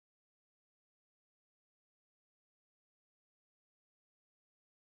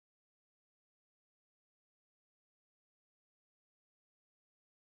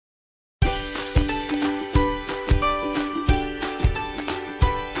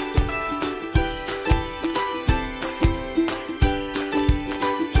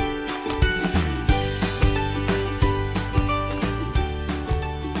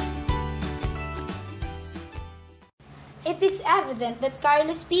confident that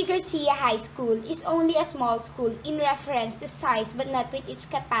Carlos P. Garcia High School is only a small school in reference to size but not with its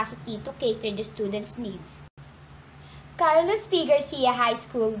capacity to cater the students' needs. Carlos P. Garcia High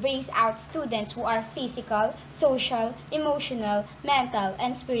School brings out students who are physical, social, emotional, mental,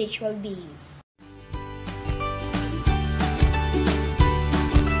 and spiritual beings.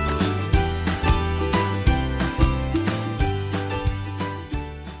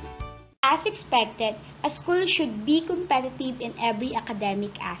 As expected, a school should be competitive in every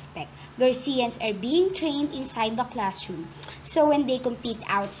academic aspect. Garcians are being trained inside the classroom, so when they compete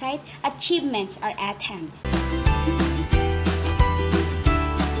outside, achievements are at hand.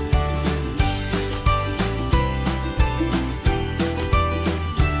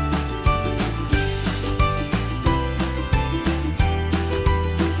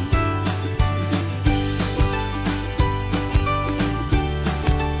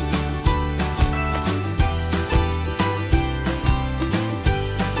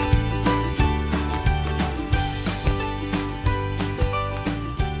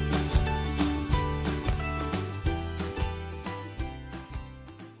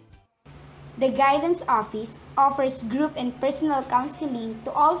 The Guidance Office offers group and personal counseling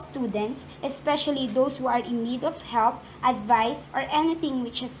to all students, especially those who are in need of help, advice, or anything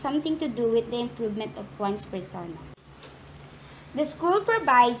which has something to do with the improvement of one's persona. The school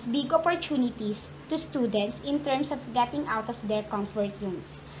provides big opportunities to students in terms of getting out of their comfort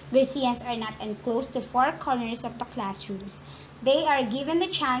zones. Garcians are not enclosed to four corners of the classrooms. They are given the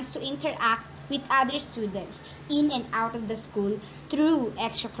chance to interact with other students in and out of the school through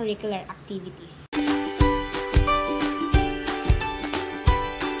extracurricular activities.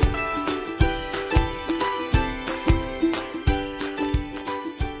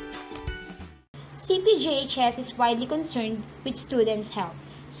 CPJHS is widely concerned with students' health,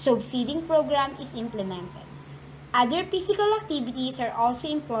 so feeding program is implemented. Other physical activities are also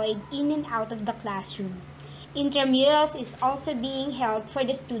employed in and out of the classroom. Intramurals is also being held for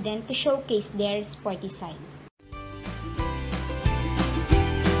the student to showcase their sporty side.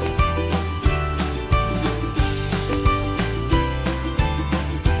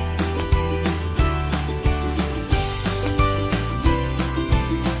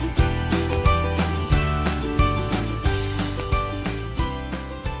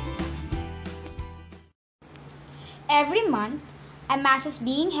 Every month, a mass is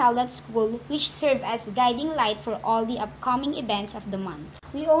being held at school which serve as guiding light for all the upcoming events of the month.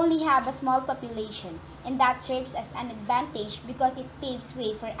 We only have a small population, and that serves as an advantage because it paves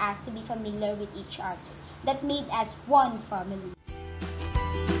way for us to be familiar with each other. That made us one family.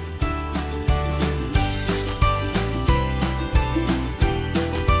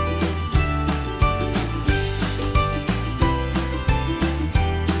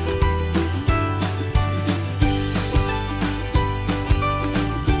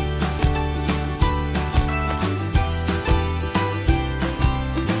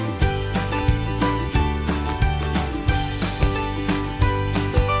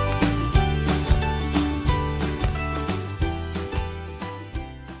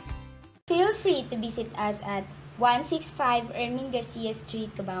 Feel free to visit us at 165 Ermin Garcia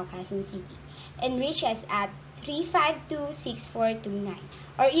Street, Cubao, Quezon City, and reach us at 352-6429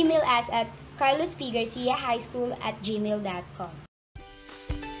 or email us at carlospgarciahighschool@gmail.com.